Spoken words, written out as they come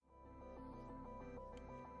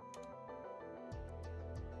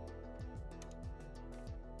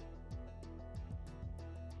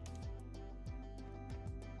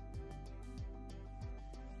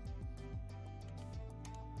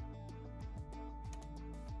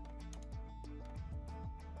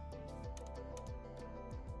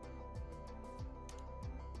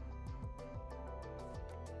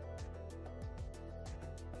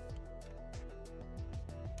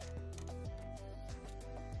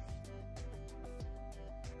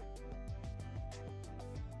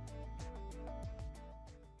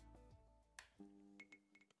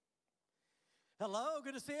Hello,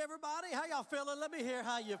 good to see everybody. How y'all feeling? Let me hear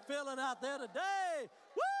how you feeling out there today.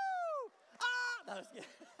 Woo! No, just kidding.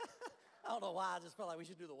 I don't know why. I just felt like we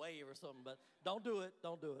should do the wave or something, but don't do it.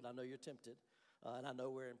 Don't do it. I know you're tempted. And I know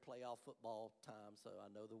we're in playoff football time, so I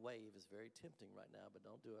know the wave is very tempting right now, but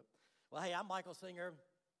don't do it. Well, hey, I'm Michael Singer.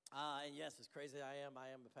 And yes, as crazy as I am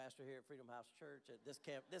a pastor here at Freedom House Church at this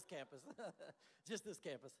campus, just this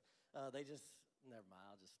campus. Never mind,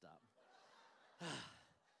 I'll just stop.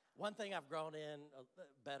 One thing I've grown in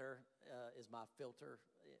better is my filter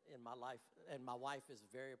in my life, and my wife is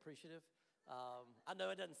very appreciative. I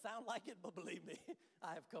know it doesn't sound like it, but believe me,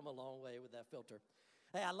 I have come a long way with that filter.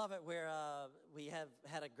 Hey, I love it where we have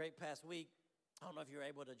had a great past week. I don't know if you were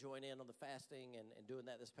able to join in on the fasting and doing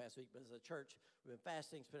that this past week, but as a church, we've been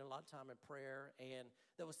fasting, spending a lot of time in prayer, and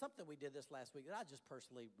there was something we did this last week that I just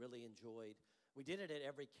personally really enjoyed. We did it at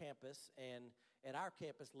every campus, and at our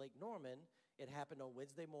campus, Lake Norman, it happened on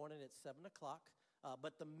Wednesday morning at 7 o'clock,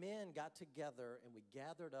 but the men got together, and we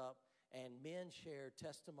gathered up, and men shared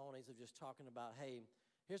testimonies of just talking about, hey,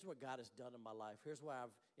 here's what God has done in my life. Here's where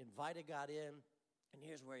I've invited God in. And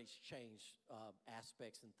here's where he's changed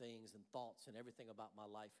aspects and things and thoughts and everything about my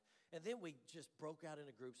life. And then we just broke out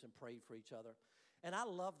into groups and prayed for each other. And I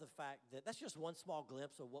love the fact that that's just one small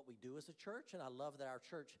glimpse of what we do as a church. And I love that our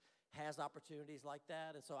church has opportunities like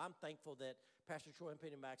that. And so I'm thankful that Pastor Troy and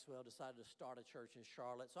Penny Maxwell decided to start a church in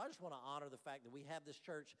Charlotte. So I just want to honor the fact that we have this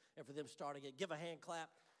church and for them starting it. Give a hand clap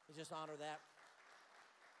and just honor that.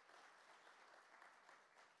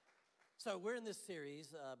 So we're in this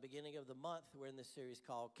series, beginning of the month, we're in this series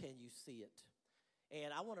called Can You See It?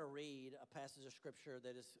 And I want to read a passage of scripture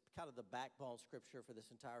that is kind of the backbone scripture for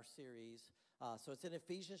this entire series. So it's in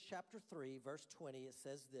Ephesians chapter 3, verse 20. It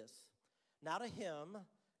says this, "Now to him,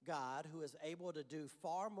 God, who is able to do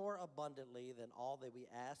far more abundantly than all that we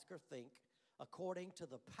ask or think, according to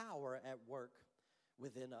the power at work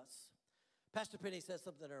within us." Pastor Penny said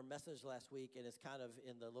something in her message last week, and it's kind of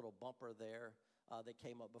in the little bumper there that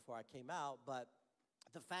came up before I came out, but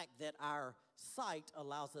the fact that our sight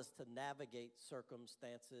allows us to navigate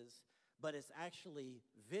circumstances, but it's actually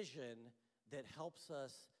vision that helps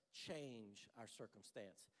us change our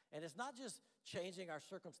circumstance. And it's not just changing our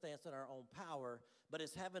circumstance in our own power, but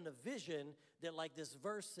it's having a vision that, like this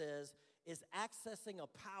verse says, is accessing a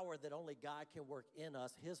power that only God can work in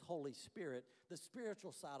us, his Holy Spirit, the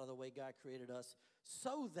spiritual side of the way God created us,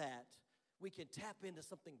 so that we can tap into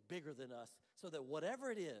something bigger than us, so that whatever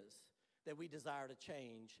it is that we desire to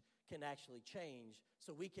change can actually change,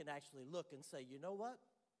 so we can actually look and say, you know what?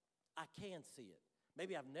 I can see it.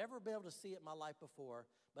 Maybe I've never been able to see it in my life before,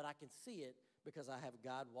 but I can see it because I have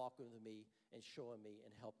God walking with me and showing me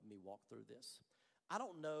and helping me walk through this. I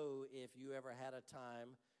don't know if you ever had a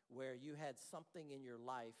time where you had something in your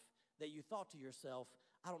life that you thought to yourself,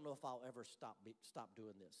 I don't know if I'll ever stop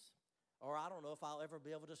doing this. Or I don't know if I'll ever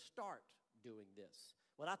be able to start doing this.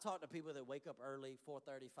 When I talk to people that wake up early,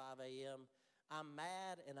 4:30, 5 a.m., I'm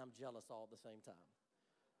mad and I'm jealous all at the same time.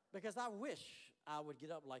 Because I wish I would get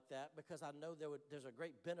up like that, because I know there's a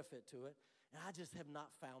great benefit to it, and I just have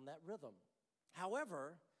not found that rhythm.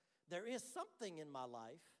 However, there is something in my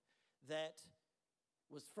life that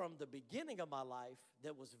was from the beginning of my life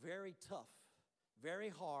that was very tough, very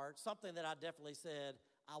hard, something that I definitely said,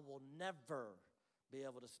 I will never be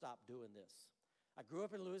able to stop doing this. I grew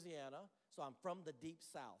up in Louisiana, so I'm from the deep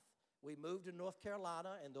South. We moved to North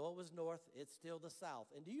Carolina, and though it was north, it's still the South.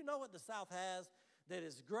 And do you know what the South has that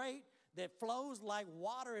is great, that flows like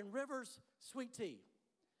water in rivers? Sweet tea.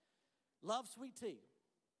 Love sweet tea.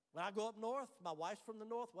 When I go up north, my wife's from the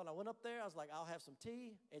north. When I went up there, I was like, I'll have some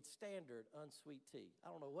tea. It's standard unsweet tea. I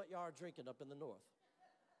don't know what y'all are drinking up in the north.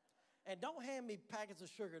 And don't hand me packets of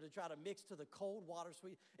sugar to try to mix to the cold water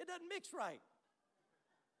sweet. It doesn't mix right.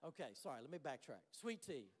 Okay, sorry, let me backtrack. Sweet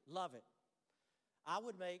tea, love it. I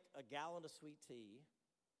would make a gallon of sweet tea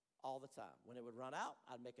all the time. When it would run out,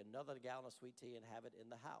 I'd make another gallon of sweet tea and have it in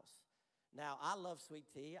the house. Now, I love sweet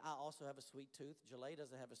tea. I also have a sweet tooth. Jalea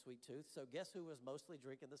doesn't have a sweet tooth. So guess who was mostly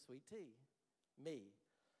drinking the sweet tea? Me.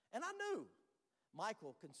 And I knew,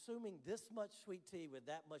 Michael, consuming this much sweet tea with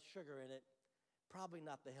that much sugar in it, probably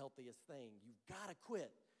not the healthiest thing. You've got to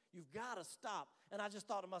quit. You've got to stop. And I just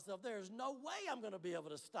thought to myself, there's no way I'm going to be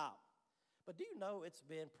able to stop. But do you know it's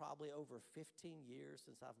been probably over 15 years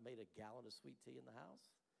since I've made a gallon of sweet tea in the house?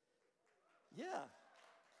 Yeah.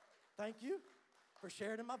 Thank you for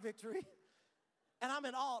sharing in my victory. And I'm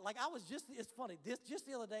in awe. Like, it's funny. Just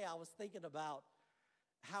the other day, I was thinking about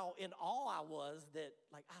how in awe I was that,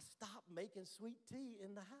 like, I stopped making sweet tea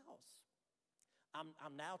in the house.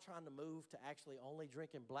 I'm now trying to move to actually only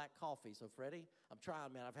drinking black coffee. So, Freddie, I'm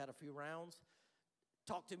trying, man. I've had a few rounds.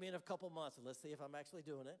 Talk to me in a couple months and let's see if I'm actually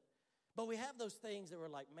doing it. But we have those things that we're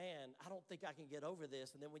like, man, I don't think I can get over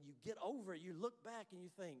this. And then when you get over it, you look back and you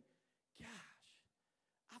think, gosh,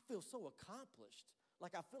 I feel so accomplished.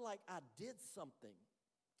 Like I feel like I did something.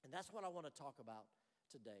 And that's what I want to talk about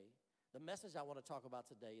today. The message I want to talk about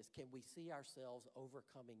today is, can we see ourselves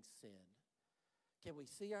overcoming sin? Can we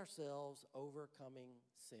see ourselves overcoming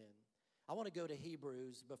sin? I want to go to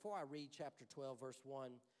Hebrews. Before I read chapter 12, verse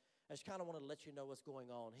 1, I just kind of want to let you know what's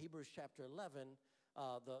going on. Hebrews chapter 11,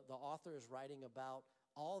 the author is writing about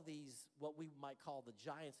all these, what we might call the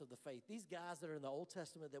giants of the faith. These guys that are in the Old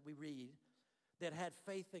Testament that we read that had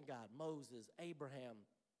faith in God, Moses, Abraham.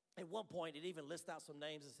 At one point, it even lists out some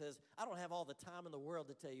names and says, I don't have all the time in the world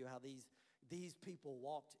to tell you how these people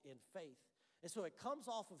walked in faith. And so it comes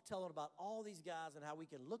off of telling about all these guys and how we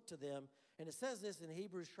can look to them. And it says this in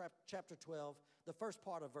Hebrews chapter 12, the first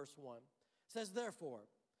part of verse 1. It says, therefore,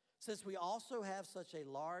 since we also have such a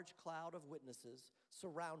large cloud of witnesses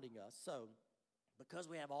surrounding us, so because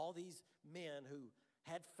we have all these men who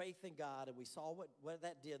had faith in God and we saw what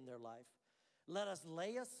that did in their life, let us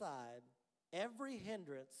lay aside every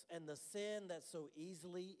hindrance and the sin that so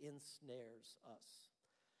easily ensnares us.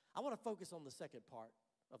 I want to focus on the second part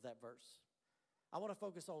of that verse. I want to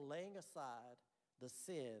focus on laying aside the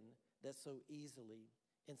sin that so easily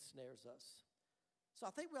ensnares us. So I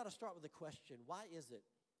think we ought to start with the question, why is it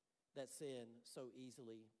that sin so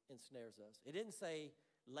easily ensnares us? It didn't say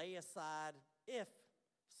lay aside if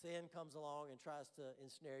sin comes along and tries to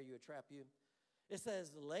ensnare you or trap you. It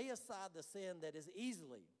says lay aside the sin that is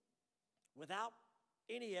easily, without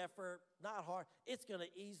any effort, not hard, it's going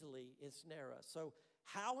to easily ensnare us. So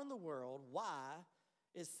how in the world, why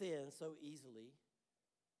is sin so easily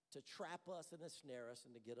to trap us and ensnare us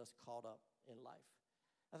and to get us caught up in life?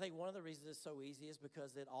 I think one of the reasons it's so easy is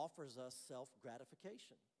because it offers us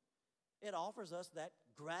self-gratification. It offers us that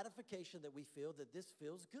gratification that we feel that this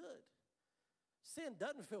feels good. Sin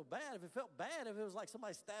doesn't feel bad. If it felt bad, if it was like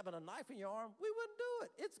somebody stabbing a knife in your arm, we wouldn't do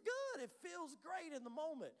it. It's good. It feels great in the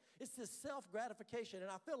moment. It's this self-gratification. And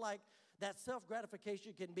I feel like that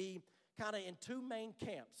self-gratification can be kind of in two main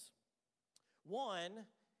camps. One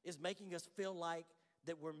is making us feel like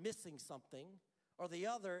that we're missing something, or the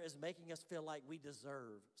other is making us feel like we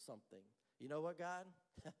deserve something. You know what, God?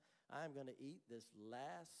 I'm going to eat this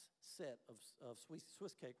last set of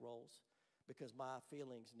Swiss cake rolls because my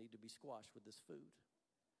feelings need to be squashed with this food.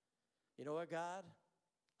 You know what, God?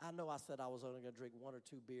 I know I said I was only going to drink 1 or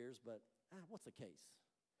 2 beers, but what's the case?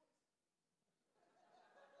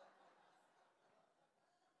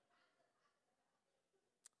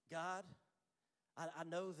 God, I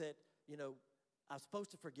know that, I'm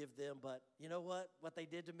supposed to forgive them, but you know what? What they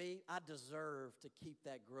did to me, I deserve to keep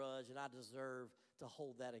that grudge, and I deserve to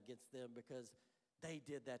hold that against them because they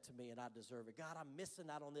did that to me, and I deserve it. God, I'm missing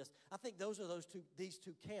out on this. I think those are these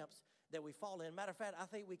two camps that we fall in. Matter of fact, I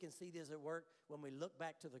think we can see this at work when we look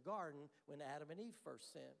back to the garden when Adam and Eve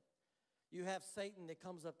first sinned. You have Satan that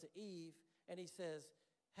comes up to Eve, and he says,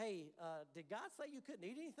 hey, did God say you couldn't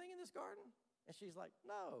eat anything in this garden? And she's like,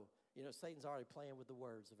 no. Satan's already playing with the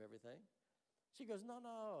words of everything. She goes, no,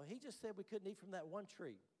 he just said we couldn't eat from that one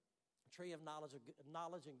tree, tree of knowledge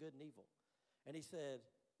and good and evil. And he said,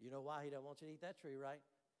 you know why he don't want you to eat that tree, right?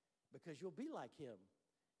 Because you'll be like him,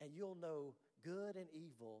 and you'll know good and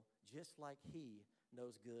evil just like he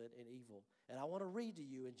knows good and evil. And I want to read to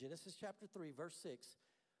you in Genesis chapter 3, verse 6,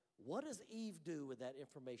 what does Eve do with that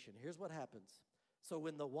information? Here's what happens. So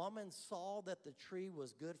when the woman saw that the tree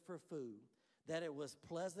was good for food, that it was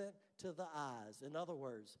pleasant to the eyes. In other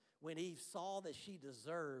words, when Eve saw that she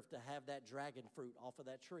deserved to have that dragon fruit off of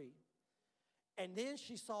that tree, and then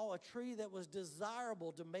she saw a tree that was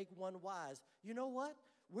desirable to make one wise. You know what?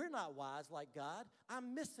 We're not wise like God.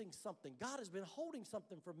 I'm missing something. God has been holding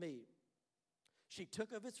something from me. She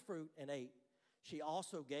took of its fruit and ate. She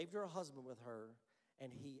also gave to her husband with her,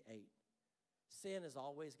 and he ate. Sin is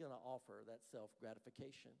always going to offer that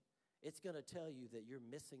self-gratification. It's going to tell you that you're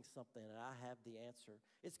missing something and I have the answer.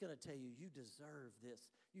 It's going to tell you you deserve this.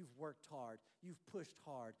 You've worked hard. You've pushed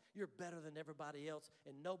hard. You're better than everybody else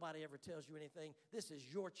and nobody ever tells you anything. This is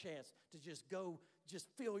your chance to just go, just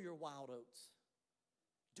fill your wild oats.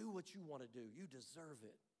 Do what you want to do. You deserve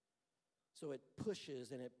it. So it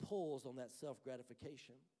pushes and it pulls on that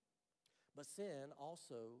self-gratification. But sin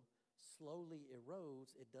also slowly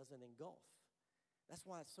erodes. It doesn't engulf. That's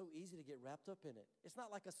why it's so easy to get wrapped up in it. It's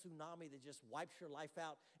not like a tsunami that just wipes your life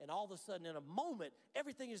out and all of a sudden in a moment,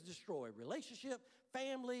 everything is destroyed. Relationship,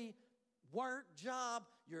 family, work, job,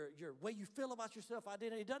 your way you feel about yourself,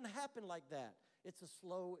 identity. It doesn't happen like that. It's a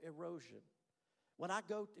slow erosion.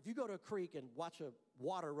 If you go to a creek and watch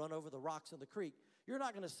water run over the rocks in the creek, you're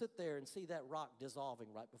not going to sit there and see that rock dissolving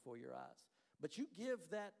right before your eyes. But you give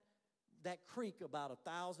that creek about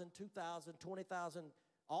 1,000, 2,000, 20,000,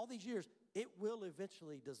 all these years, it will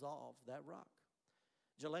eventually dissolve that rock.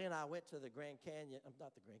 Jolene and I went to the Grand Canyon.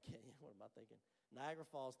 Not the Grand Canyon. What am I thinking? Niagara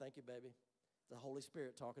Falls. Thank you, baby. The Holy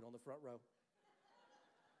Spirit talking on the front row.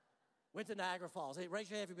 Went to Niagara Falls. Hey, raise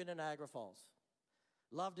your hand if you've been to Niagara Falls.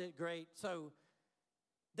 Loved it. Great. So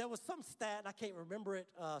there was some stat, and I can't remember it.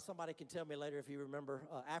 Somebody can tell me later if you remember.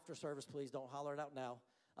 After service, please don't holler it out now.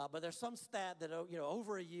 But there's some stat that,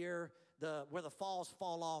 over a year, where the falls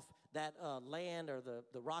fall off, that land or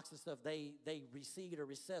the rocks and stuff, they recede or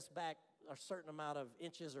recess back a certain amount of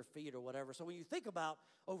inches or feet or whatever. So when you think about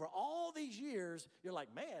over all these years, you're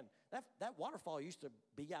like, man, that waterfall used to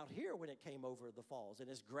be out here when it came over the falls, and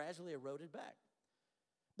it's gradually eroded back.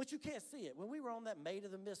 But you can't see it. When we were on that Maid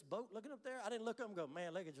of the Mist boat looking up there, I didn't look up and go,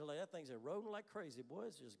 man, look at Julie, that thing's eroding like crazy, boy.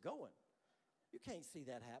 It's just going. You can't see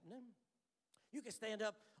that happening. You can stand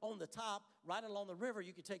up on the top, right along the river.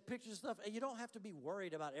 You can take pictures and stuff, and you don't have to be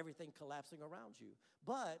worried about everything collapsing around you.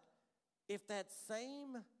 But if that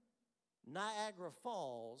same Niagara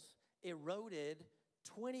Falls eroded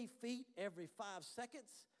 20 feet every 5 seconds,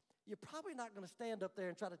 you're probably not going to stand up there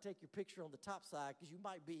and try to take your picture on the top side because you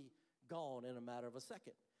might be gone in a matter of a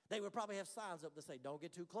second. They would probably have signs up that say, don't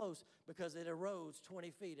get too close because it erodes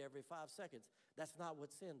 20 feet every 5 seconds. That's not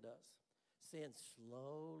what sin does. Sin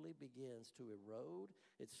slowly begins to erode.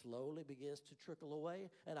 It slowly begins to trickle away.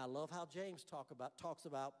 And I love how James talks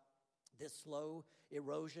about this slow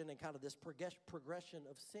erosion and kind of this progression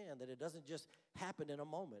of sin, that it doesn't just happen in a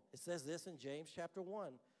moment. It says this in James chapter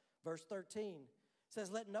 1, verse 13. It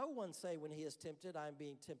says, let no one say when he is tempted, I am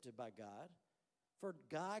being tempted by God. For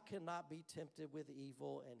God cannot be tempted with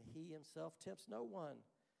evil, and he himself tempts no one.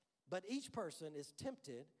 But each person is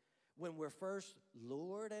tempted when we're first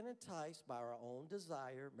lured and enticed by our own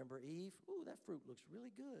desire. Remember Eve? Ooh, that fruit looks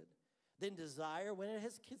really good. Then desire, when it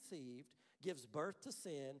has conceived, gives birth to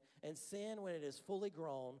sin, and sin, when it is fully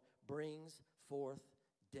grown, brings forth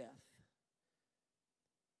death.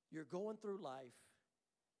 You're going through life,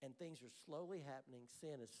 and things are slowly happening.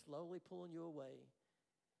 Sin is slowly pulling you away,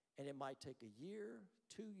 and it might take a year,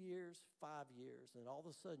 2 years, 5 years, and all of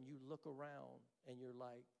a sudden you look around, and you're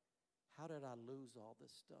like, how did I lose all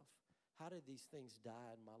this stuff? How did these things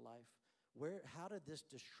die in my life? How did this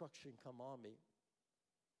destruction come on me?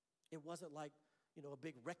 It wasn't like, a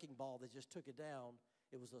big wrecking ball that just took it down.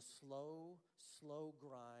 It was a slow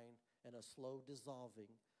grind and a slow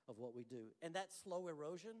dissolving of what we do. And that slow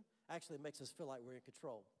erosion actually makes us feel like we're in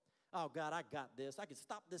control. Oh, God, I got this. I can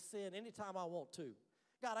stop this sin anytime I want to.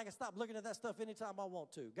 God, I can stop looking at that stuff anytime I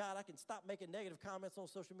want to. God, I can stop making negative comments on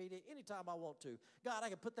social media anytime I want to. God, I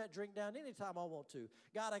can put that drink down anytime I want to.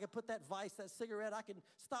 God, I can put that vice, that cigarette. I can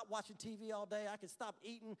stop watching TV all day. I can stop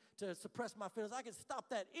eating to suppress my feelings. I can stop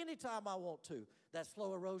that anytime I want to. That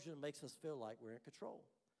slow erosion makes us feel like we're in control.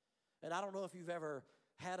 And I don't know if you've ever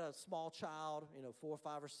had a small child, 4,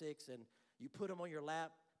 5, or 6, and you put them on your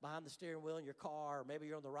lap behind the steering wheel in your car, or maybe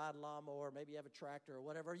you're on the riding lawnmower, or maybe you have a tractor or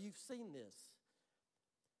whatever. You've seen this.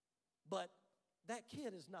 But that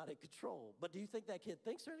kid is not in control. But do you think that kid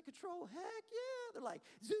thinks they're in control? Heck yeah. They're like,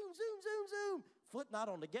 zoom, zoom, zoom, zoom. Foot not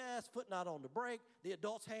on the gas, foot not on the brake. The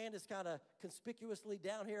adult's hand is kind of conspicuously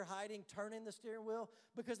down here hiding, turning the steering wheel.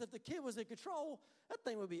 Because if the kid was in control, that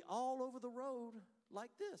thing would be all over the road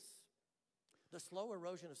like this. The slow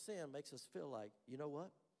erosion of sin makes us feel like, you know what?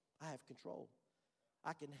 I have control.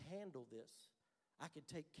 I can handle this. I can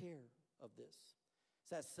take care of this. It's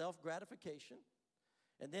that self-gratification.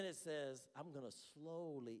 And then it says, I'm going to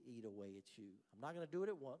slowly eat away at you. I'm not going to do it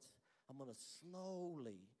at once. I'm going to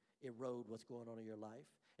slowly erode what's going on in your life.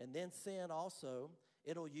 And then sin also,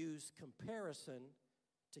 it'll use comparison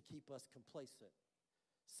to keep us complacent.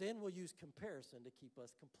 Sin will use comparison to keep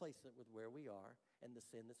us complacent with where we are and the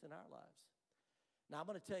sin that's in our lives. Now, I'm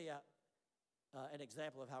going to tell you an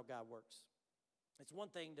example of how God works. It's one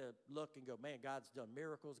thing to look and go, man, God's done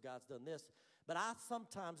miracles, God's done this. But I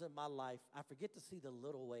sometimes in my life, I forget to see the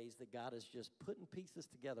little ways that God is just putting pieces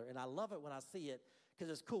together. And I love it when I see it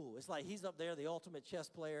because it's cool. It's like he's up there, the ultimate chess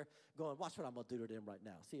player, going, watch what I'm going to do to them right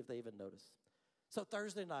now. See if they even notice. So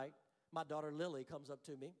Thursday night, my daughter Lily comes up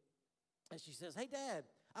to me, and she says, hey, Dad,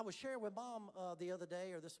 I was sharing with Mom the other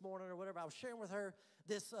day or this morning or whatever. I was sharing with her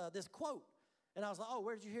this quote. And I was like, oh,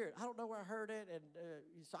 where did you hear it? I don't know where I heard it. And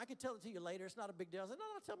so I can tell it to you later. It's not a big deal. I said, no,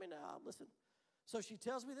 tell me now. Listen. So she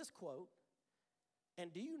tells me this quote.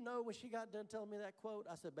 And do you know when she got done telling me that quote?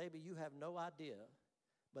 I said, baby, you have no idea.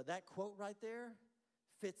 But that quote right there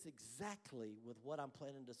fits exactly with what I'm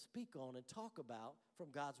planning to speak on and talk about from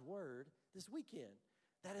God's word this weekend.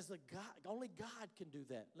 That is a God. Only God can do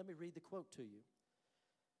that. Let me read the quote to you.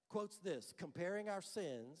 Quotes this: comparing our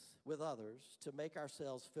sins with others to make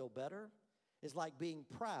ourselves feel better is like being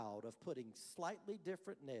proud of putting slightly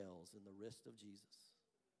different nails in the wrist of Jesus.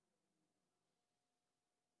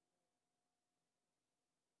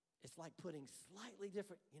 It's like putting slightly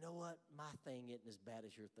different, you know what, my thing isn't as bad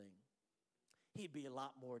as your thing. He'd be a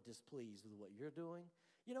lot more displeased with what you're doing.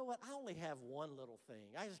 You know what, I only have one little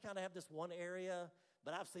thing. I just kind of have this one area,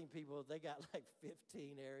 but I've seen people, they got like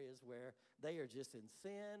 15 areas where they are just in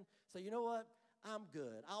sin. So you know what, I'm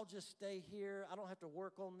good. I'll just stay here. I don't have to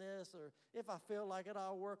work on this, or if I feel like it,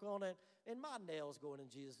 I'll work on it. And my nails going in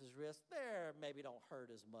Jesus' wrist, there maybe don't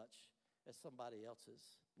hurt as much as somebody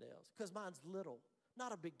else's nails, because mine's little.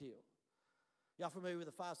 Not a big deal. Y'all familiar with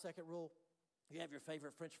the 5-second rule? You have your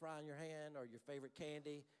favorite French fry in your hand or your favorite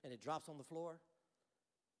candy, and it drops on the floor.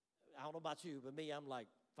 I don't know about you, but me, I'm like,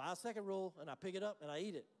 5-second rule, and I pick it up, and I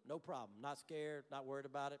eat it. No problem. Not scared, not worried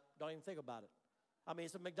about it. Don't even think about it. I mean,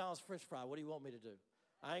 it's a McDonald's French fry. What do you want me to do?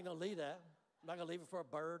 I ain't going to leave that. I'm not going to leave it for a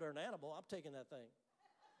bird or an animal. I'm taking that thing.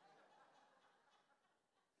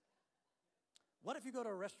 What if you go to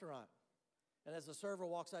a restaurant, and as the server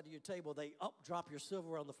walks out to your table, they drop your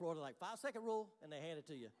silverware on the floor. They're like, 5-second rule, and they hand it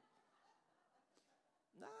to you.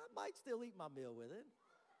 Nah, I might still eat my meal with it.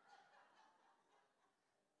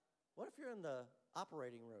 What if you're in the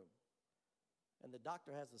operating room, and the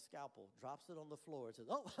doctor has a scalpel, drops it on the floor, and says,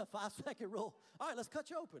 5-second rule. All right, let's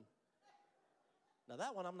cut you open. Now,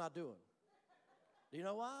 that one I'm not doing. Do you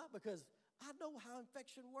know why? Because I know how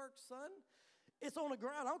infection works, son. It's on the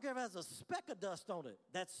ground. I don't care if it has a speck of dust on it.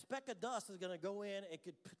 That speck of dust is going to go in and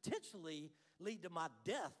could potentially lead to my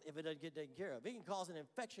death if it doesn't get taken care of. It can cause an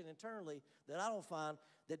infection internally that I don't find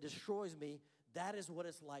that destroys me. That is what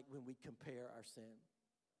it's like when we compare our sin.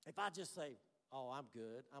 If I just say, I'm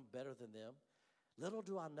good, I'm better than them, little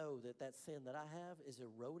do I know that that sin that I have is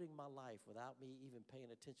eroding my life without me even paying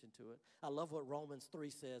attention to it. I love what Romans 3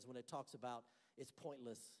 says when it talks about it's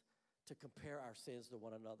pointless to compare our sins to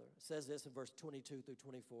one another. It says this in verse 22 through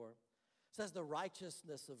 24. It says, the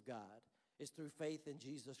righteousness of God is through faith in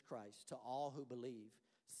Jesus Christ to all who believe,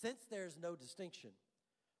 since there's no distinction.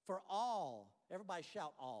 For all, everybody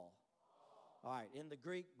shout all. All right, in the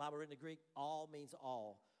Greek, Bible written in Greek, all means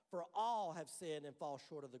all. For all have sinned and fall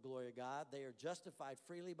short of the glory of God. They are justified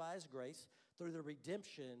freely by his grace through the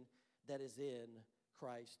redemption that is in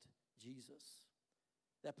Christ Jesus.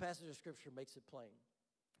 That passage of Scripture makes it plain.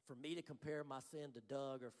 For me to compare my sin to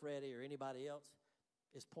Doug or Freddie or anybody else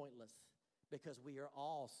is pointless, because we are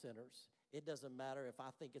all sinners. It doesn't matter if I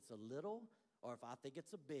think it's a little or if I think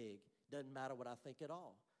it's a big. Doesn't matter what I think at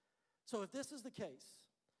all. So if this is the case,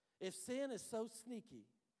 if sin is so sneaky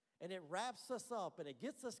and it wraps us up and it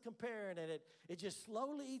gets us comparing and it just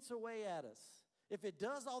slowly eats away at us, if it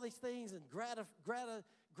does all these things and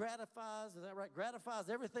gratifies, is that right? Gratifies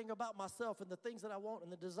everything about myself and the things that I want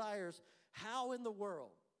and the desires, how in the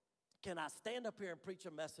world can I stand up here and preach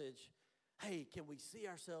a message, hey, can we see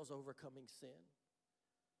ourselves overcoming sin?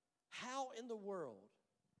 How in the world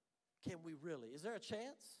can we really? Is there a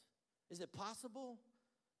chance? Is it possible?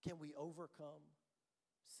 Can we overcome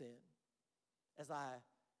sin? As I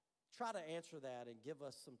try to answer that and give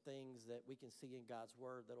us some things that we can see in God's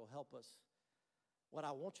word that will help us, what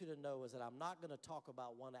I want you to know is that I'm not going to talk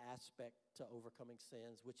about one aspect to overcoming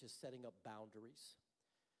sins, which is setting up boundaries.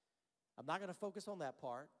 I'm not going to focus on that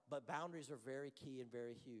part, but boundaries are very key and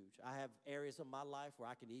very huge. I have areas of my life where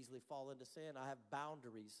I can easily fall into sin. I have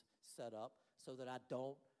boundaries set up so that I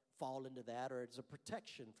don't fall into that, or it's a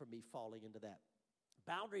protection for me falling into that.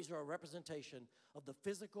 Boundaries are a representation of the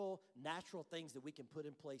physical, natural things that we can put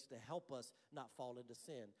in place to help us not fall into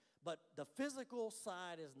sin. But the physical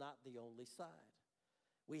side is not the only side.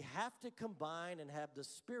 We have to combine and have the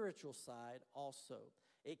spiritual side also.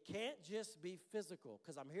 It can't just be physical,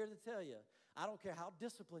 because I'm here to tell you, I don't care how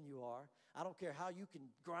disciplined you are. I don't care how you can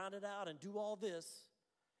grind it out and do all this.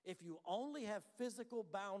 If you only have physical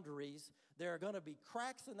boundaries, there are going to be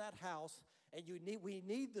cracks in that house, and we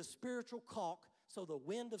need the spiritual caulk so the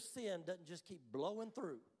wind of sin doesn't just keep blowing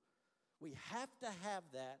through. We have to have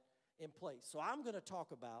that in place. So I'm going to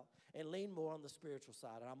talk about and lean more on the spiritual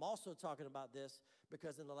side. And I'm also talking about this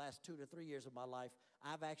because in the last 2 to 3 years of my life,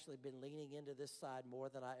 I've actually been leaning into this side more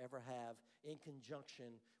than I ever have, in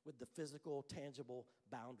conjunction with the physical, tangible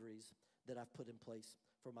boundaries that I've put in place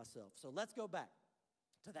for myself. So let's go back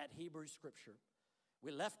to that Hebrew scripture.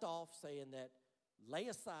 We left off saying that lay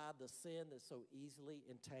aside the sin that so easily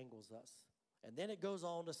entangles us. And then it goes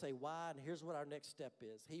on to say why, and here's what our next step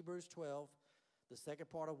is. Hebrews 12, the second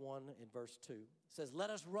part of 1 in verse 2. It says, let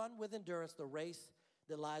us run with endurance the race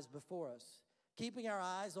that lies before us, keeping our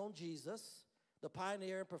eyes on Jesus, the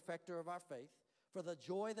pioneer and perfecter of our faith. For the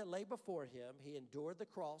joy that lay before him, he endured the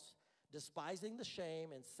cross, despising the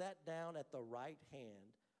shame, and sat down at the right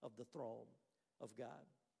hand of the throne of God.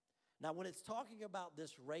 Now, when it's talking about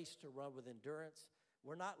this race to run with endurance,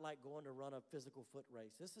 we're not like going to run a physical foot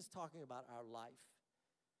race. This is talking about our life.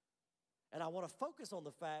 And I want to focus on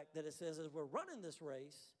the fact that it says as we're running this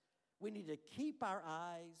race, we need to keep our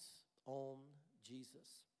eyes on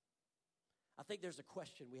Jesus. I think there's a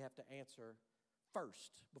question we have to answer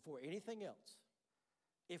first before anything else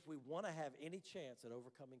if we want to have any chance at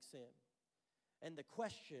overcoming sin. And the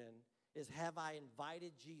question is, have I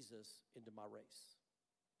invited Jesus into my race?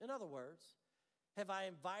 In other words, have I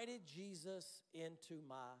invited Jesus into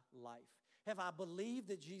my life? Have I believed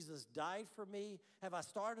that Jesus died for me? Have I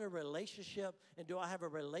started a relationship? And do I have a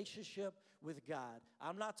relationship with God?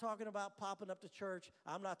 I'm not talking about popping up to church.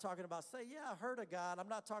 I'm not talking about saying, yeah, I heard of God. I'm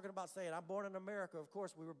not talking about saying, I'm born in America. Of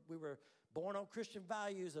course, we were born on Christian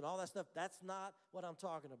values and all that stuff. That's not what I'm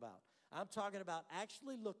talking about. I'm talking about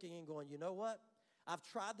actually looking and going, you know what? I've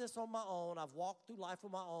tried this on my own. I've walked through life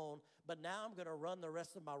on my own. But now I'm going to run the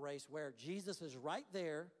rest of my race where Jesus is right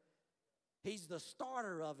there. He's the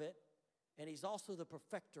starter of it. And he's also the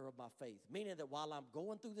perfecter of my faith, meaning that while I'm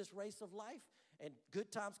going through this race of life and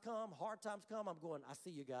good times come, hard times come, I'm going, I see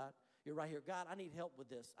you, God. You're right here. God, I need help with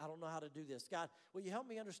this. I don't know how to do this. God, will you help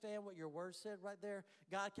me understand what your word said right there?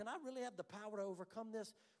 God, can I really have the power to overcome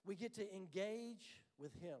this? We get to engage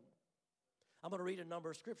with him. I'm going to read a number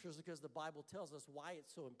of scriptures because the Bible tells us why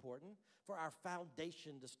it's so important for our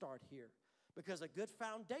foundation to start here. Because a good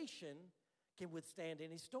foundation can withstand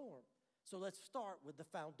any storm. So let's start with the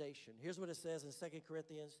foundation. Here's what it says in 2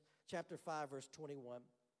 Corinthians chapter 5, verse 21. It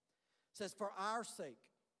says, for our sake,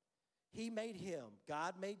 he made him,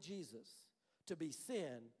 God made Jesus, to be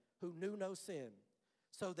sin who knew no sin,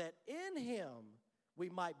 so that in him we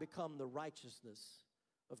might become the righteousness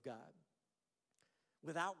of God.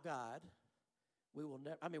 Without God, we will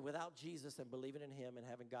never, without Jesus and believing in him and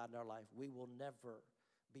having God in our life, we will never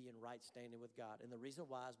be in right standing with God. And the reason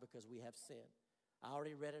why is because we have sin. I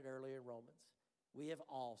already read it earlier in Romans. We have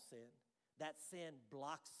all sinned. That sin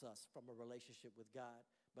blocks us from a relationship with God.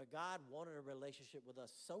 But God wanted a relationship with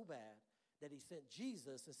us so bad that he sent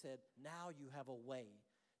Jesus and said, now you have a way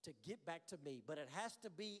to get back to me. But it has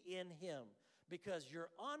to be in him because you're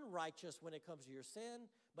unrighteous when it comes to your sin.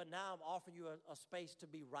 But now I'm offering you a space to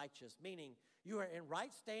be righteous, meaning you are in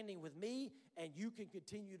right standing with me and you can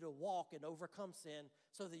continue to walk and overcome sin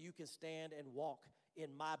so that you can stand and walk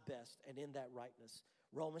in my best and in that rightness.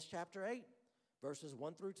 Romans chapter 8, verses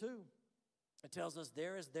 1 through 2. It tells us,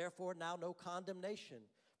 there is therefore now no condemnation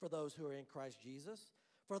for those who are in Christ Jesus.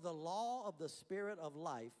 For the law of the Spirit of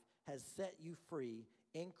life has set you free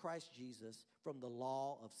in Christ Jesus from the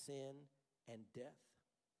law of sin and death.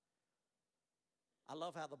 I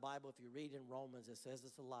love how the Bible, if you read in Romans, it says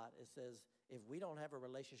this a lot. It says, if we don't have a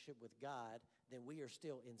relationship with God, then we are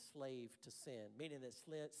still enslaved to sin, meaning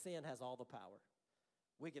that sin has all the power.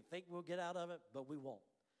 We can think we'll get out of it, but we won't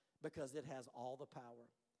because it has all the power.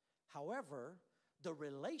 However, the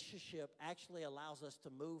relationship actually allows us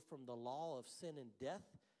to move from the law of sin and death,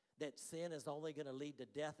 that sin is only going to lead to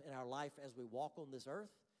death in our life as we walk on this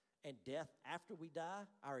earth, and death after we die,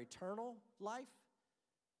 our eternal life.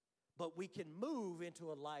 But we can move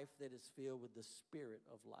into a life that is filled with the Spirit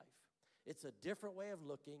of life. It's a different way of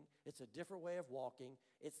looking. It's a different way of walking.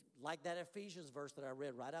 It's like that Ephesians verse that I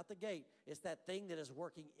read right out the gate. It's that thing that is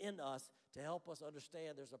working in us to help us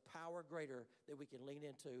understand there's a power greater that we can lean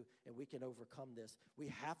into and we can overcome this.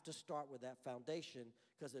 We have to start with that foundation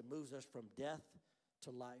because it moves us from death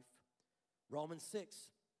to life. Romans 6,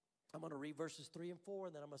 I'm going to read verses 3 and 4,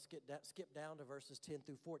 and then I'm going to skip down to verses 10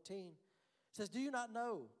 through 14. It says, do you not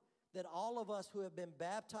know that all of us who have been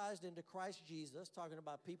baptized into Christ Jesus, talking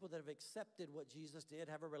about people that have accepted what Jesus did,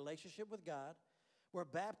 have a relationship with God, were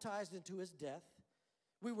baptized into his death.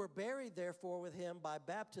 We were buried, therefore, with him by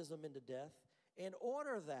baptism into death, in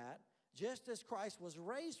order that, just as Christ was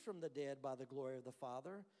raised from the dead by the glory of the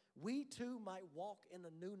Father, we too might walk in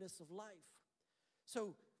the newness of life.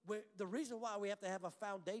 So the reason why we have to have a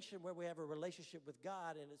foundation where we have a relationship with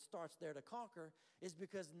God and it starts there to conquer is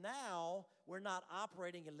because now we're not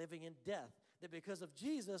operating and living in death. That because of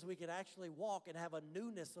Jesus, we can actually walk and have a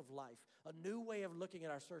newness of life, a new way of looking at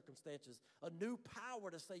our circumstances, a new power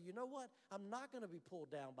to say, you know what? I'm not going to be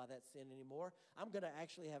pulled down by that sin anymore. I'm going to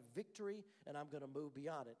actually have victory and I'm going to move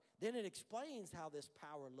beyond it. Then it explains how this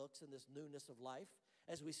power looks in this newness of life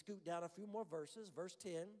as we scoot down a few more verses. Verse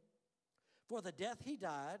 10. For the death he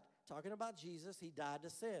died, talking about Jesus, he died to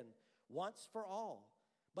sin once for all.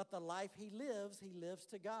 But the life he lives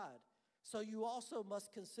to God. So you also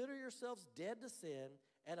must consider yourselves dead to sin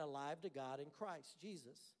and alive to God in Christ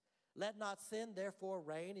Jesus. Let not sin therefore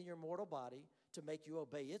reign in your mortal body to make you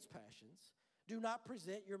obey its passions. Do not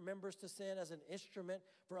present your members to sin as an instrument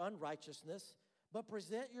for unrighteousness, but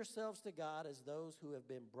present yourselves to God as those who have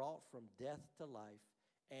been brought from death to life,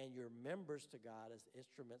 and your members to God as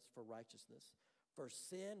instruments for righteousness. For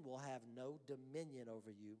sin will have no dominion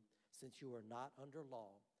over you, since you are not under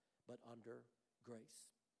law, but under grace.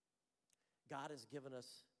 God has given us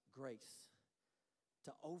grace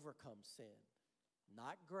to overcome sin,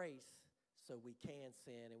 not grace so we can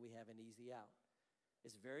sin and we have an easy out.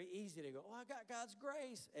 It's very easy to go, oh, I got God's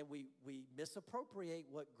grace, and we misappropriate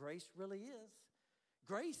what grace really is.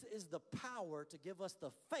 Grace is the power to give us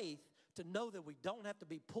the faith to know that we don't have to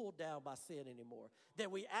be pulled down by sin anymore,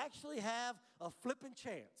 that we actually have a flipping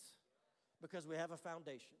chance because we have a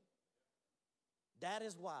foundation. That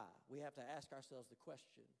is why we have to ask ourselves the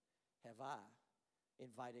question, have I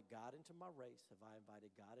invited God into my race? Have I invited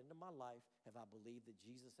God into my life? Have I believed that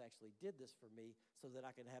Jesus actually did this for me so that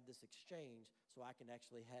I can have this exchange, so I can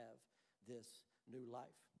actually have this new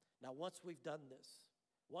life? Now, once we've done this,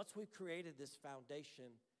 once we've created this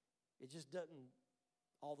foundation, it just doesn't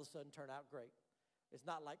all of a sudden turn out great. It's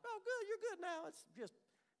not like, oh, good, you're good now. It's just,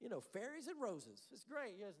 fairies and roses. It's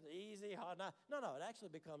great. It's easy. No, it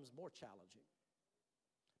actually becomes more challenging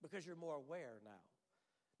because you're more aware now.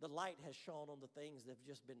 The light has shone on the things that have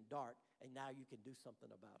just been dark, and now you can do something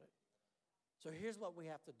about it. So here's what we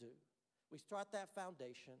have to do. We start that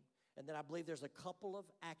foundation, and then I believe there's a couple of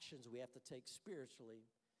actions we have to take spiritually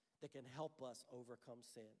that can help us overcome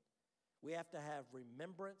sin. We have to have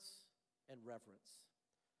remembrance and reverence.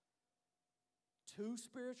 Two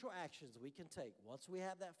spiritual actions we can take once we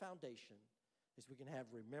have that foundation is we can have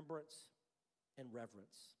remembrance and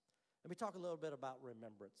reverence. Let me talk a little bit about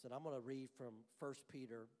remembrance, and I'm going to read from 1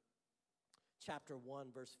 Peter chapter 1,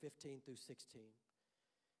 verse 15 through 16. It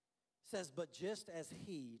says, but just as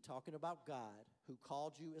he, talking about God, who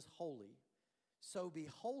called you is holy, so be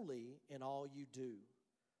holy in all you do.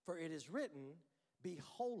 For it is written, be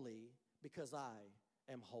holy because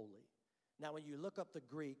I am holy. Now, when you look up the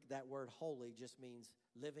Greek, that word holy just means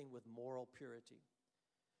living with moral purity.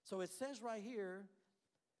 So it says right here,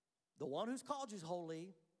 the one who's called you is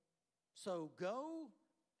holy, so go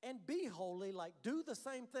and be holy, like do the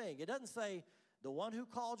same thing. It doesn't say the one who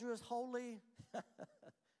called you is holy.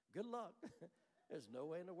 Good luck. There's no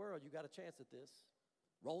way in the world you got a chance at this.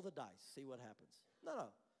 Roll the dice, see what happens. No.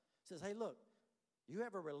 It says, hey, look, you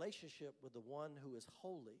have a relationship with the one who is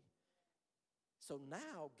holy. So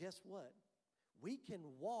now, guess what? We can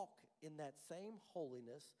walk in that same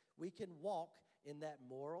holiness. We can walk in that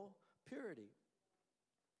moral purity.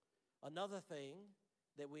 Another thing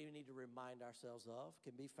that we need to remind ourselves of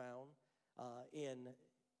can be found in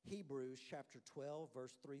Hebrews chapter 12,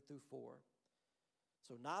 verse 3 through 4.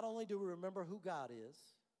 So not only do we remember who God is,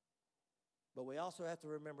 but we also have to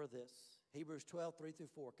remember this. Hebrews 12, 3 through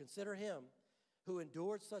 4. Consider him who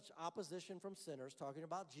endured such opposition from sinners, talking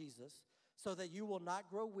about Jesus, so that you will not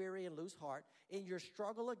grow weary and lose heart. In your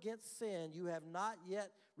struggle against sin, you have not yet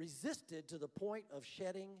resisted to the point of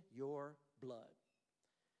shedding your blood.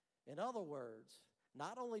 In other words,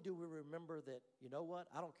 not only do we remember that, you know what,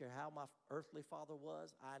 I don't care how my earthly father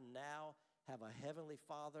was, I now have a heavenly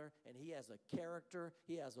Father, and he has a character,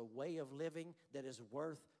 he has a way of living that is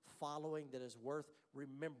worth following, that is worth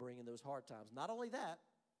remembering in those hard times. Not only that,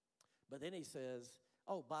 but then he says,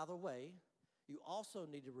 oh, by the way, you also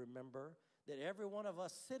need to remember that every one of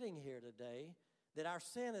us sitting here today, that our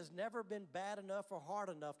sin has never been bad enough or hard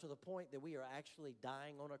enough to the point that we are actually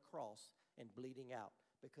dying on a cross and bleeding out,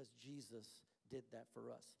 because Jesus did that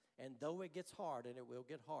for us. And though it gets hard, and it will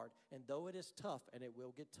get hard, and though it is tough, and it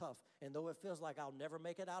will get tough, and though it feels like I'll never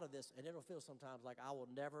make it out of this, and it'll feel sometimes like I will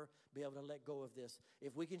never be able to let go of this,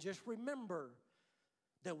 if we can just remember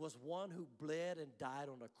there was one who bled and died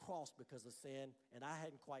on a cross because of sin, and I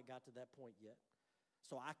hadn't quite got to that point yet.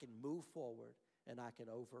 So I can move forward, and I can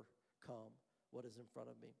overcome what is in front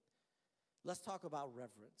of me. Let's talk about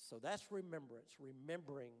reverence. So that's remembrance,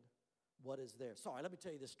 remembering what is there. Sorry, let me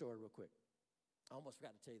tell you this story real quick. I almost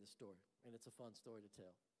forgot to tell you the story, and it's a fun story to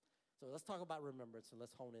tell. So let's talk about remembrance, and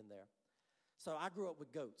let's hone in there. So I grew up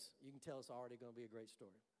with goats. You can tell it's already going to be a great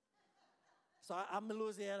story. So I'm in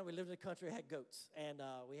Louisiana. We lived in the country, had goats, and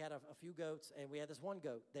we had a few goats, and we had this one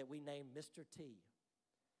goat that we named Mr. T.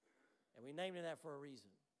 And we named him that for a reason.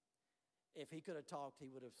 If he could have talked, he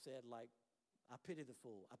would have said, like, I pity the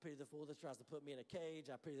fool. I pity the fool that tries to put me in a cage.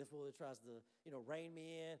 I pity the fool that tries to, rein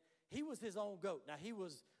me in. He was his own goat. Now, he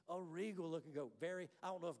was a regal-looking goat. I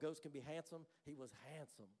don't know if goats can be handsome. He was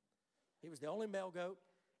handsome. He was the only male goat,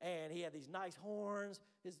 And he had these nice horns.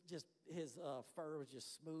 His fur was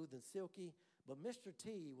just smooth and silky. But Mr.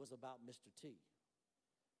 T was about Mr. T.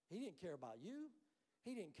 He didn't care about you.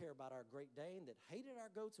 He didn't care about our Great Dane that hated our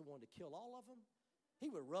goats and wanted to kill all of them. He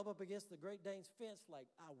would rub up against the Great Dane's fence like,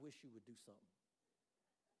 I wish you would do something.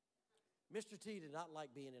 Mr. T did not like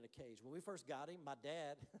being in a cage. When we first got him, my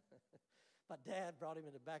dad brought him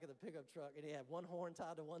in the back of the pickup truck, and he had one horn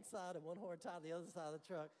tied to one side and one horn tied to the other side of the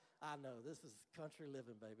truck. I know, this is country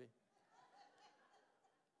living, baby.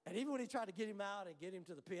 And even when he tried to get him out and get him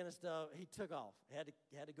to the pen and stuff, he took off. Had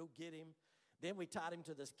to go get him. Then we tied him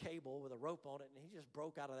to this cable with a rope on it, and he just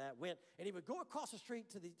broke out of that, and he would go across the street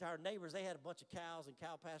to our neighbors. They had a bunch of cows and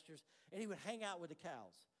cow pastures, and he would hang out with the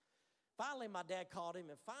cows. Finally, my dad called him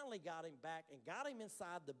and finally got him back and got him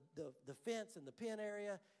inside the fence and the pen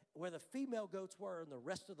area where the female goats were and the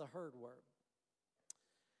rest of the herd were.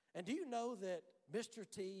 And do you know that Mr.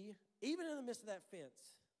 T, even in the midst of that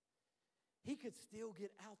fence, he could still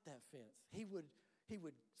get out that fence. He would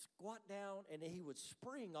squat down and he would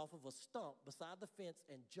spring off of a stump beside the fence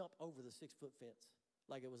and jump over the 6-foot fence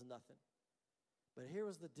like it was nothing. But here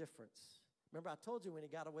was the difference. Remember, I told you when he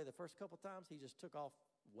got away the first couple times, he just took off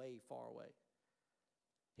way far away.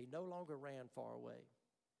 He no longer ran far away.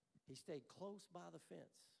 He stayed close by the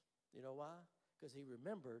fence. You know why? Because he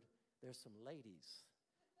remembered there's some ladies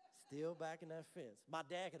still back in that fence. My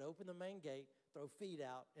dad could open the main gate, throw feed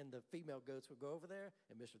out, and the female goats would go over there,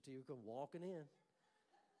 and Mr. T would come walking in.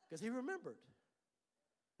 Because he remembered.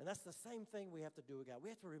 And that's the same thing we have to do with God. We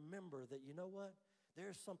have to remember that, you know what?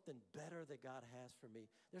 There's something better that God has for me.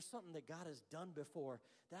 There's something that God has done before.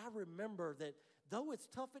 That I remember that though it's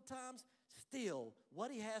tough at times, still,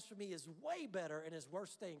 what he has for me is way better and is worth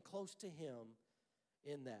staying close to him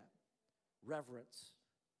in that. Reverence.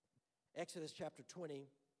 Exodus chapter 20,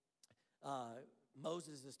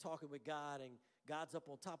 Moses is talking with God, and God's up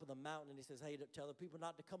on top of the mountain, and he says, hey, tell the people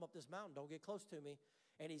not to come up this mountain. Don't get close to me.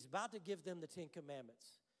 And he's about to give them the 10 Commandments.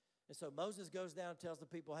 And so Moses goes down and tells the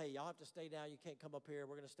people, hey, y'all have to stay down. You can't come up here.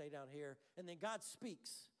 We're going to stay down here. And then God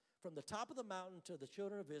speaks from the top of the mountain to the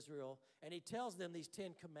children of Israel, and he tells them these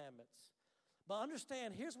 10 Commandments. But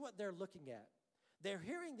understand, here's what they're looking at. They're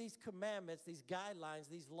hearing these commandments, these guidelines,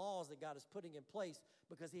 these laws that God is putting in place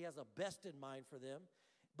because he has a best in mind for them.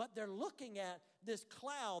 But they're looking at this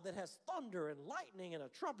cloud that has thunder and lightning and a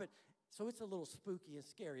trumpet. So it's a little spooky and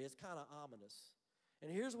scary. It's kind of ominous.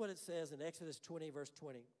 And here's what it says in Exodus 20, verse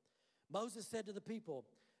 20. Moses said to the people,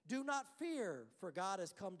 do not fear, for God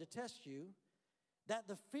has come to test you, that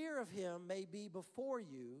the fear of him may be before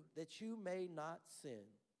you, that you may not sin.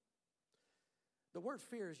 The word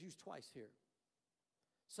fear is used twice here.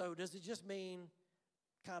 So does it just mean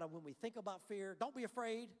kind of when we think about fear, don't be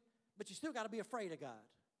afraid, but you still got to be afraid of God?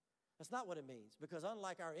 That's not what it means, because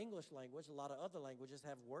unlike our English language, a lot of other languages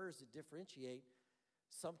have words that differentiate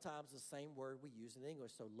sometimes the same word we use in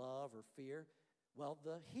English, so love or fear. Well,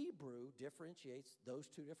 the Hebrew differentiates those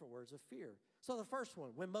two different words of fear. So the first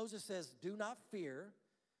one, when Moses says, do not fear,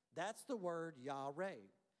 that's the word Yahweh.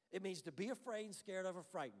 It means to be afraid and scared of or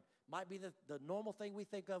frightened. Might be the normal thing we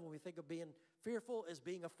think of when we think of being fearful is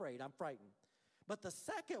being afraid. I'm frightened. But the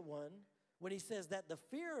second one, when he says that the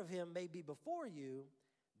fear of him may be before you,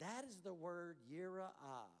 that is the word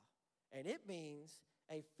Yira'ah. And it means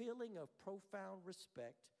a feeling of profound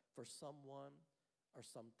respect for someone or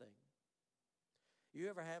something. You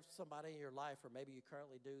ever have somebody in your life, or maybe you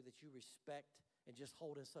currently do, that you respect and just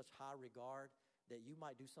hold in such high regard that you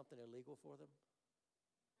might do something illegal for them?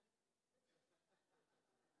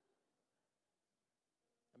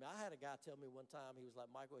 I mean, I had a guy tell me one time, he was like,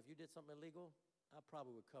 Michael, if you did something illegal, I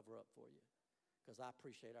probably would cover up for you because I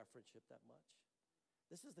appreciate our friendship that much.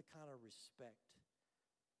 This is the kind of respect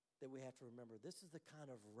that we have to remember. This is the kind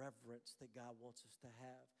of reverence that God wants us to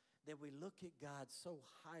have, that we look at God so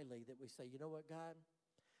highly that we say, you know what, God?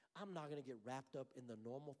 I'm not going to get wrapped up in the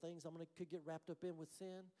normal things could get wrapped up in with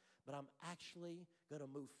sin, but I'm actually going to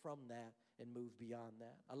move from that and move beyond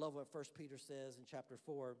that. I love what 1 Peter says in chapter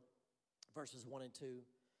 4, verses 1 and 2.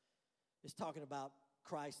 It's talking about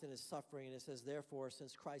Christ and his suffering, and it says, therefore,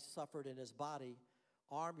 since Christ suffered in his body,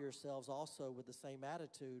 arm yourselves also with the same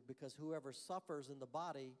attitude, because whoever suffers in the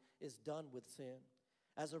body is done with sin.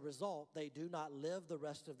 As a result, they do not live the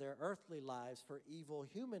rest of their earthly lives for evil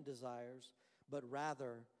human desires, but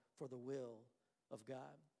rather for the will of God.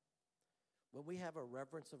 When we have a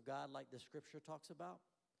reverence of God like the scripture talks about,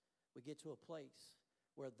 we get to a place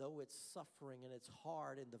where though it's suffering and it's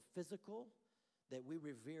hard in the physical, that we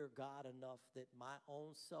revere God enough that my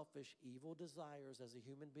own selfish evil desires as a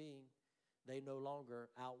human being, they no longer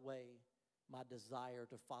outweigh my desire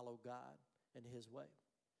to follow God and his way.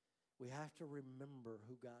 We have to remember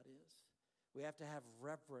who God is. We have to have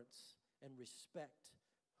reverence and respect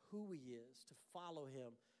who he is, to follow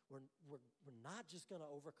him. We're not just going to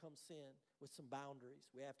overcome sin with some boundaries.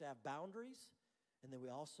 We have to have boundaries, and then we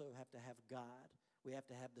also have to have God. We have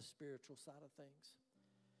to have the spiritual side of things.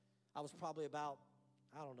 I was probably about,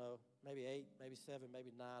 I don't know, maybe 8, maybe 7,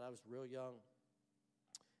 maybe 9. I was real young,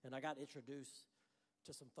 and I got introduced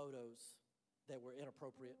to some photos that were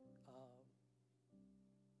inappropriate.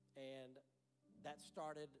 And that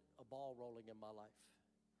started a ball rolling in my life.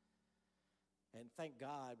 And thank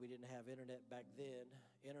God we didn't have internet back then.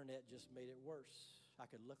 Internet just made it worse. I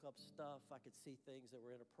could look up stuff. I could see things that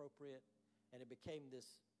were inappropriate. And it became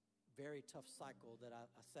this very tough cycle that I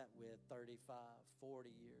sat with 35,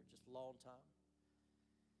 40 years, just a long time.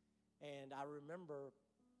 And I remember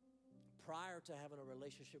prior to having a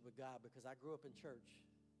relationship with God, because I grew up in church,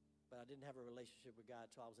 but I didn't have a relationship with God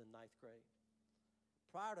until I was in 9th grade.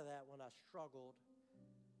 Prior to that, when I struggled,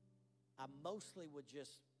 I mostly would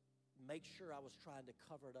just make sure I was trying to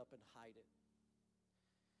cover it up and hide it.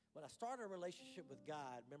 When I started a relationship with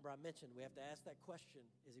God, remember I mentioned we have to ask that question,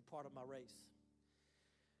 is he part of my race?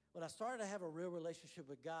 When I started to have a real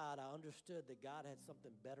relationship with God, I understood that God had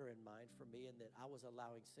something better in mind for me and that I was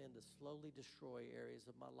allowing sin to slowly destroy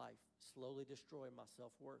areas of my life, slowly destroy my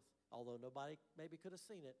self-worth. Although nobody maybe could have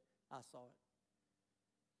seen it, I saw it.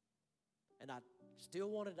 And I still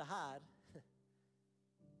wanted to hide,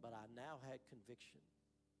 but I now had conviction,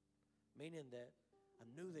 meaning that I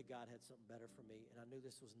knew that God had something better for me, and I knew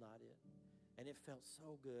this was not it. And it felt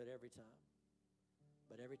so good every time.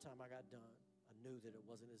 But every time I got done, I knew that it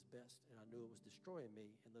wasn't his best, and I knew it was destroying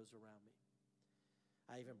me and those around me.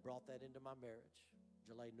 I even brought that into my marriage.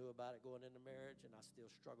 Jalea knew about it going into marriage, and I still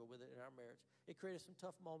struggle with it in our marriage. It created some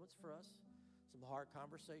tough moments for us, some hard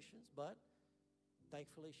conversations, but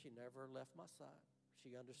thankfully, she never left my side.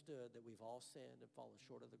 She understood that we've all sinned and fallen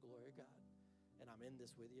short of the glory of God. And I'm in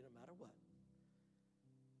this with you no matter what.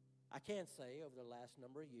 I can say over the last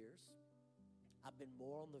number of years, I've been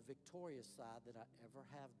more on the victorious side than I ever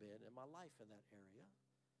have been in my life in that area.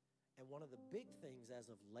 And one of the big things as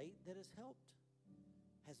of late that has helped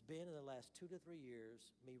has been in the last 2 to 3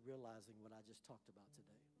 years, me realizing what I just talked about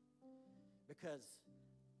today. Because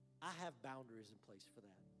I have boundaries in place for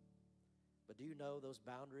that. But do you know those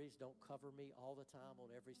boundaries don't cover me all the time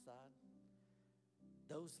on every side?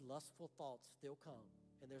 Those lustful thoughts still come,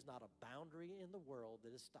 and there's not a boundary in the world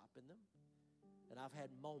that is stopping them. And I've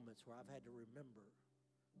had moments where I've had to remember,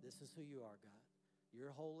 this is who you are, God.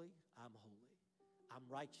 You're holy, I'm holy. I'm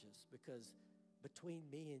righteous because between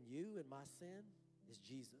me and you and my sin is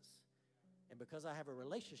Jesus. And because I have a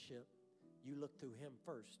relationship, you look through him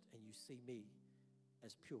first and you see me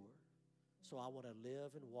as pure. So I want to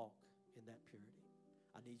live and walk in that purity.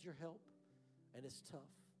 I need your help, and it's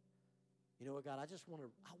tough. You know what, God, I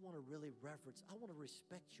want to really reverence, I want to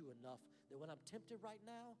respect you enough that when I'm tempted right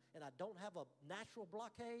now and I don't have a natural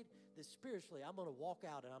blockade, that spiritually I'm going to walk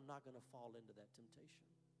out and I'm not going to fall into that temptation.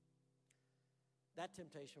 That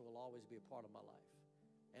temptation will always be a part of my life.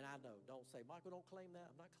 And I know, don't say, Michael, don't claim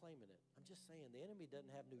that. I'm not claiming it. I'm just saying the enemy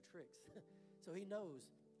doesn't have new tricks. So he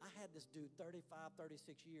knows, I had this dude 35,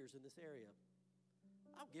 36 years in this area.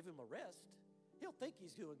 I'll give him a rest. He'll think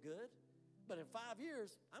he's doing good. But in 5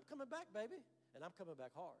 years, I'm coming back, baby. And I'm coming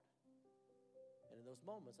back hard. And in those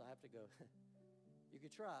moments, I have to go, you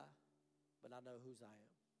can try, but I know whose I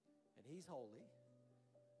am. And he's holy.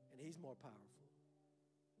 And he's more powerful.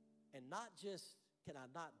 And not just can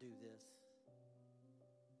I not do this,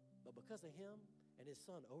 but because of him and his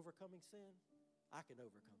son overcoming sin, I can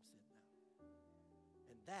overcome sin now.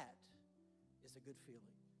 And that is a good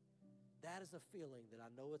feeling. That is a feeling that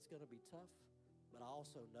I know it's going to be tough, but I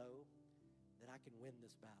also know that I can win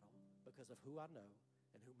this battle because of who I know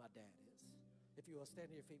and who my dad is. If you will stand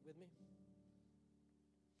to your feet with me.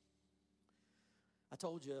 I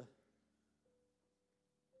told you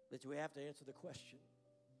that we have to answer the question,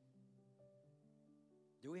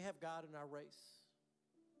 do we have God in our race?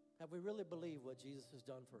 Have we really believed what Jesus has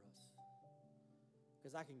done for us?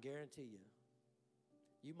 Because I can guarantee you,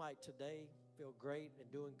 you might today feel great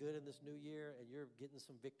and doing good in this new year and you're getting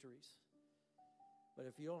some victories. But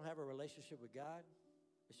if you don't have a relationship with God,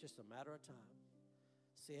 it's just a matter of time.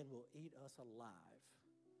 Sin will eat us alive.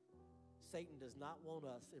 Satan does not want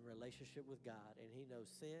us in relationship with God, and he knows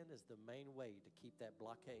sin is the main way to keep that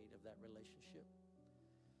blockade of that relationship.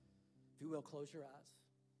 If you will, close your eyes.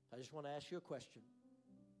 I just want to ask you a question.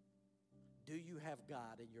 Do you have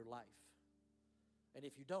God in your life? And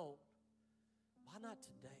if you don't, why not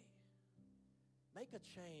today? Make a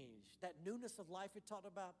change. That newness of life we talked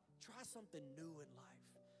about, try something new in life.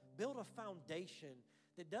 Build a foundation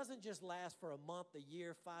that doesn't just last for a month, a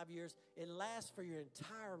year, 5 years. It lasts for your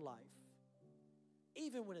entire life,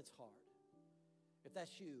 even when it's hard. If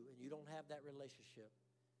that's you and you don't have that relationship,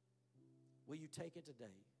 will you take it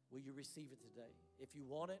today? Will you receive it today? If you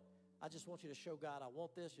want it, I just want you to show God, I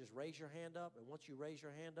want this. Just raise your hand up. And once you raise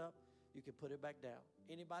your hand up, you can put it back down.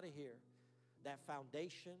 Anybody here? That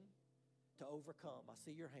foundation to overcome. I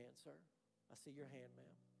see your hand, sir. I see your hand,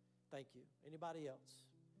 ma'am. Thank you. Anybody else?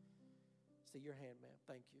 See your hand, ma'am.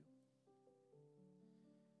 Thank you.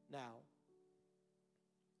 Now,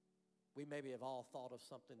 we maybe have all thought of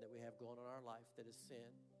something that we have going on in our life that is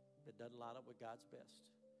sin, that doesn't line up with God's best.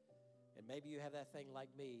 And maybe you have that thing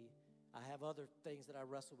like me. I have other things that I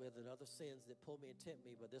wrestle with and other sins that pull me and tempt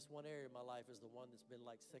me, but this one area of my life is the one that's been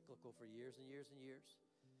like cyclical for years and years and years.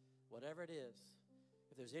 Whatever it is,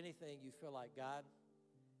 if there's anything you feel like, God,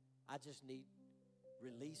 I just need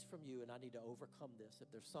release from you and I need to overcome this.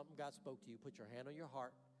 If there's something God spoke to you, put your hand on your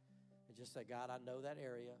heart and just say, God, I know that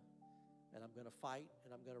area and I'm going to fight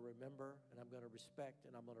and I'm going to remember and I'm going to respect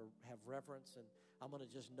and I'm going to have reverence and I'm going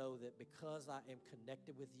to just know that because I am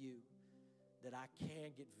connected with you, that I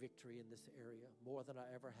can get victory in this area more than I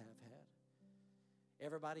ever have had.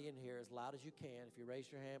 Everybody in here, as loud as you can, if you raise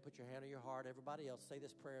your hand, put your hand on your heart. Everybody else, say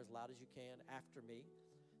this prayer as loud as you can after me.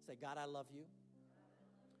 Say, God, I love you.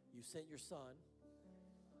 You sent your son.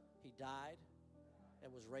 He died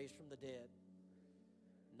and was raised from the dead.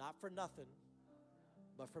 Not for nothing,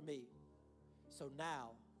 but for me. So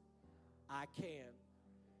now I can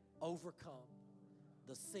overcome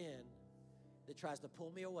the sin that tries to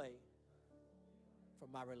pull me away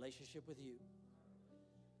from my relationship with you.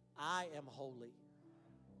 I am holy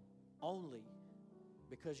only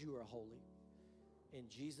because you are holy. In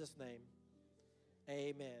Jesus' name,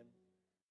 amen.